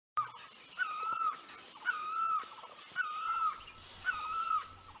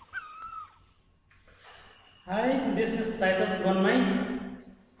Hi, this is Titus Gonmei.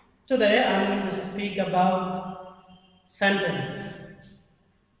 Today I'm going to speak about sentence.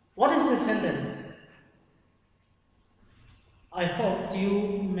 What is a sentence? I hope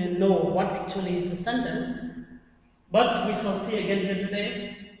you may know what actually is a sentence, but we shall see again here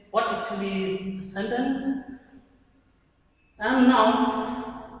today what actually is a sentence. And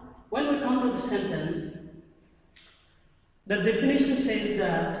now, when we come to the sentence, the definition says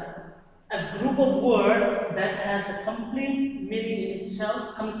that a group of words that has a complete meaning in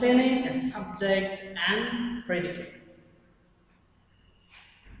itself, containing a subject and predicate.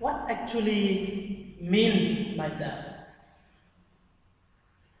 What actually meant by that?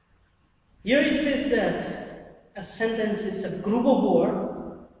 Here it says that a sentence is a group of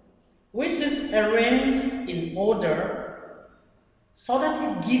words which is arranged in order so that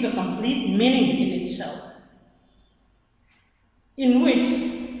it gives a complete meaning in itself, in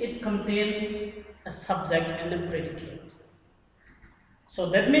which it contains a subject and a predicate. So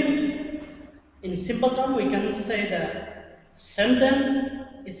that means, in simple terms, we can say that sentence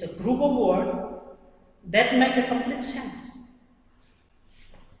is a group of words that make a complete sense.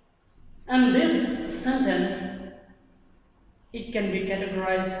 And this sentence, it can be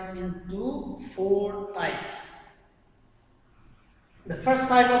categorized into 4 types. The first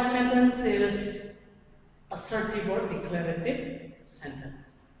type of sentence is assertive or declarative sentence.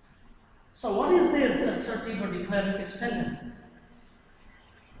 So what is this assertive or declarative sentence?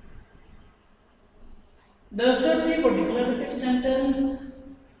 The assertive or declarative sentence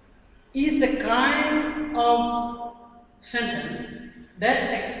is a kind of sentence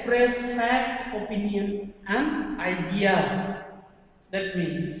that express fact, opinion, and ideas. That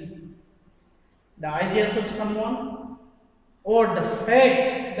means the ideas of someone or the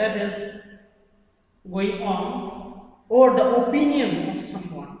fact that is going on or the opinion of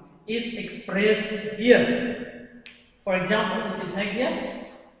someone is expressed here. For example, we can take here,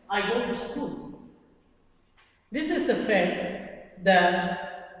 I go to school. This is a fact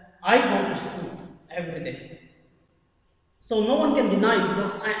that I go to school every day. So no one can deny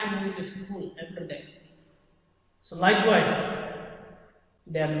because I am going to school every day. So likewise,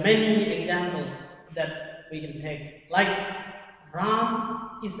 there are many examples that we can take. Like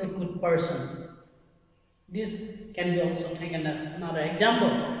Ram is a good person. This can be also taken as another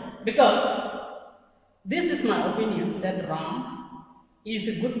example because this is my opinion that Ram is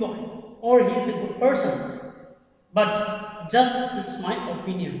a good boy or he is a good person. But just it's my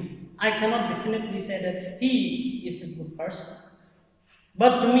opinion. I cannot definitely say that he is a good person.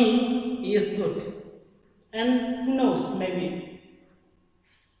 But to me, he is good. And who knows, maybe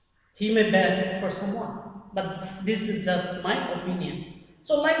he may bad for someone. But this is just my opinion.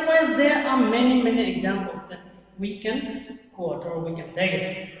 So likewise, there are many examples that we can quote or we can take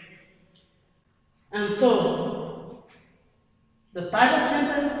it. And so, the type of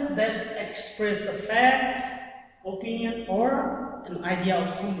sentence that express a fact, opinion, or an idea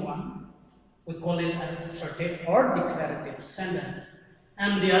of someone, we call it as assertive or declarative sentence.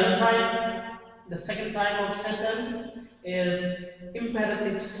 And the other type, the second type of sentence is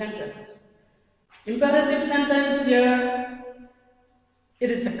imperative sentence. Imperative sentence here,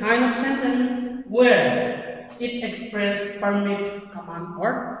 it is a kind of sentence where it expresses permit, command,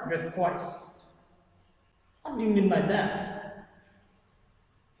 or request. What do you mean by that?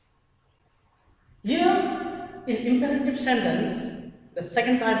 Here, in imperative sentence, the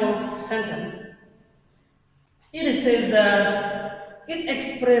second type of sentence, it says that it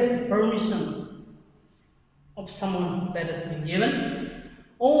expresses permission of someone that has been given,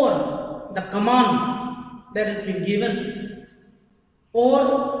 or the command that has been given,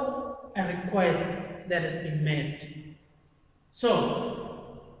 or a request that has been made. So,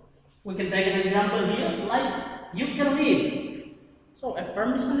 we can take an example here, like you can leave. So, a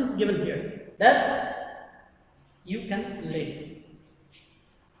permission is given here that you can leave.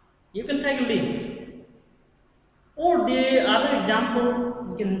 You can take a leave. Or the other example,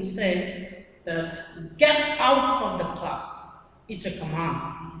 we can say that get out of the class. It's a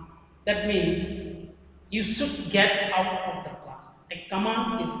command. That means you should get out of the class. A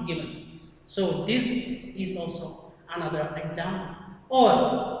command is given. So this is also another example.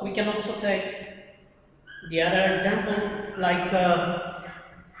 Or we can also take the other example like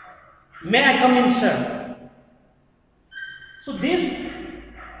may I come in, sir? So this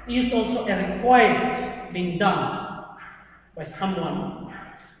is also a request being done by someone.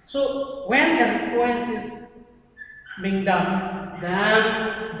 So when a request is being done,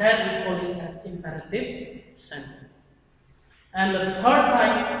 then that we call it as imperative sentence. And the third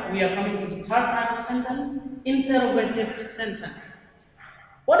type, we are coming to the third type of sentence, interrogative sentence.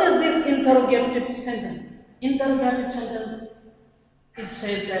 What is this interrogative sentence? Interrogative sentence, it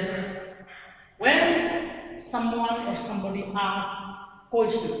says that when someone or somebody asks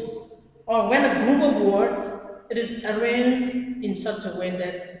question, or when a group of words, it is arranged in such a way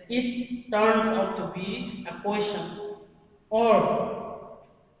that it turns out to be a question, or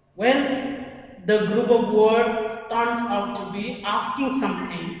when the group of words turns out to be asking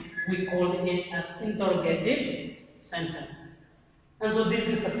something, we call it as interrogative sentence. And so this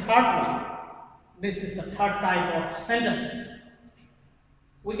is the third one. This is the third type of sentence.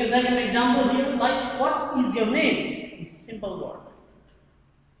 We can take an example here, like, what is your name? Simple word.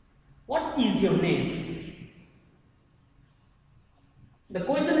 What is your name? The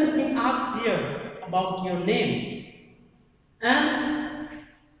question is being asked here about your name. And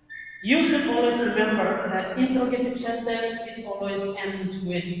you should always remember that interrogative sentence, it always ends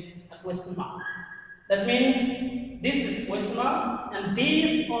with a question mark. That means this is question mark, and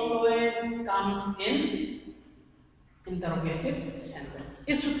this always comes in interrogative sentence.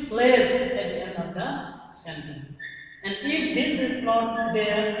 It should place at the end of the sentence. And if this is not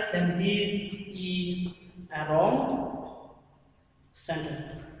there, then this is a wrong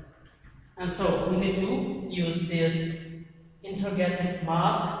sentence. And so we need to use this interrogative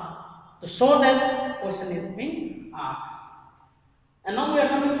mark to show that question is being asked. And now we are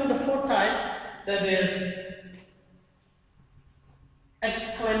coming to the fourth type, that is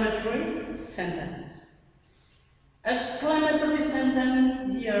exclamatory sentence. Exclamatory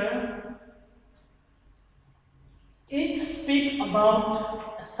sentence here, it speaks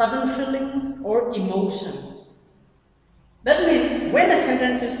about sudden feelings or emotion. That means when a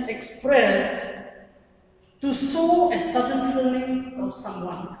sentence is expressed to show a sudden feelings of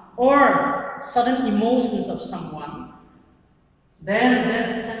someone or sudden emotions of someone, then that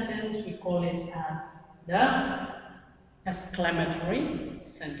sentence we call it as the exclamatory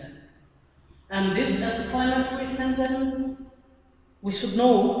sentence. And this exclamatory sentence, we should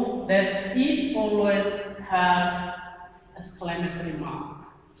know that it always has exclamatory mark.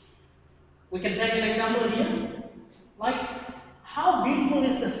 We can take an example here, like, how beautiful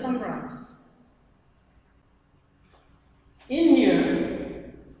is the sunrise? In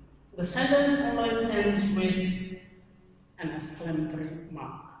here, the sentence always ends with an exclamatory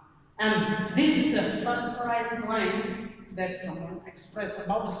mark. And this is a surprise line that someone expressed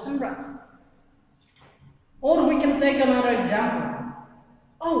about the sunrise. Or we can take another example.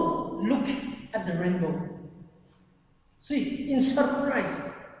 Oh, look at the rainbow. See, in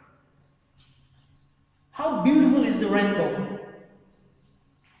surprise. How beautiful is the rainbow?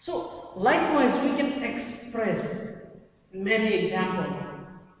 So, likewise, we can express many examples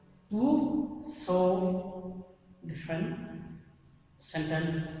to show different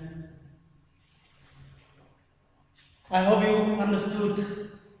sentences. I hope you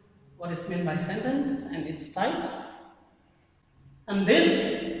understood what is meant by sentence and its types. And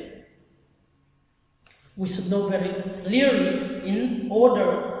this we should know very clearly in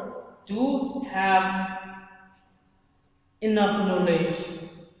order to have enough knowledge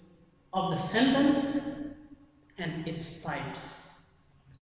of the sentence and its types.